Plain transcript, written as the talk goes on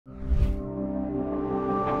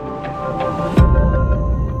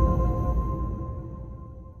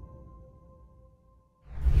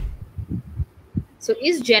So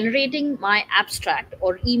is generating my abstract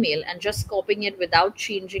or email and just copying it without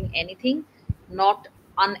changing anything not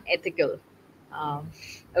unethical?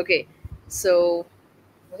 Okay, so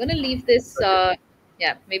we're going to leave this.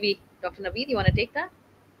 Yeah, maybe Dr. Naveed, you want to take that?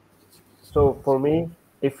 So for me,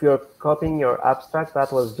 if you're copying your abstract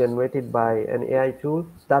that was generated by an AI tool,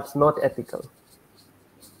 that's not ethical,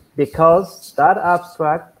 because that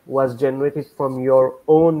abstract was generated from your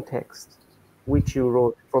own text, which you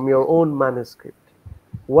wrote from your own manuscript.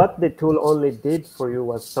 What the tool only did for you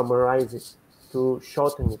was summarize it, to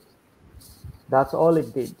shorten it. That's all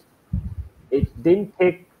it did. It didn't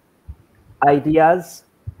take ideas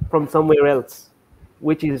from somewhere else,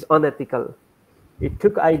 which is unethical. It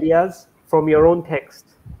took ideas from your own text.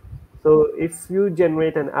 So if you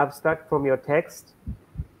generate an abstract from your text,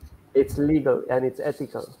 it's legal and it's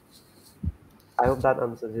ethical. I hope that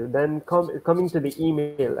answers you. Then coming to the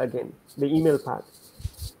email again, the email part.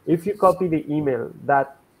 If you copy the email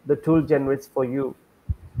that the tool generates for you,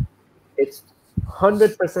 it's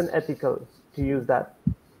 100% ethical to use that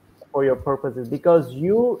for your purposes, because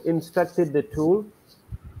you instructed the tool,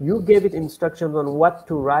 you gave it instructions on what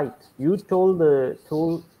to write. You told the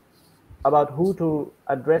tool about who to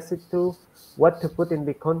address it to, what to put in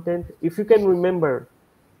the content. If you can remember,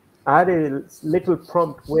 I had a little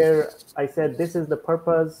prompt where I said, this is the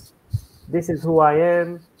purpose, this is who I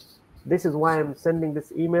am, this is why I'm sending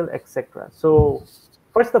this email, etc. So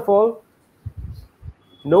first of all,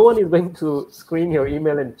 no one is going to screen your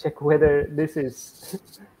email and check whether this is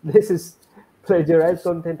this is plagiarized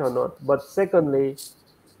content or not. But secondly,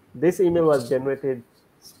 this email was generated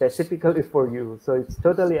specifically for you, so it's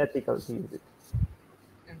totally ethical to use it.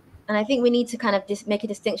 And I think we need to kind of make a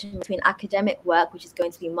distinction between academic work, which is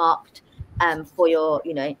going to be marked for your,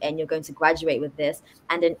 and you're going to graduate with this,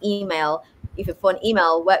 and an email. If for an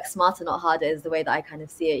email, work smarter, not harder, is the way that I kind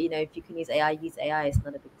of see it. If you can use AI, use AI. It's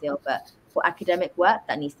not a big deal. But for academic work,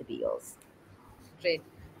 that needs to be yours. Great.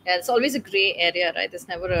 Yeah, it's always a gray area, right? There's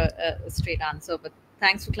never a straight answer. But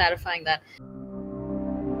thanks for clarifying that.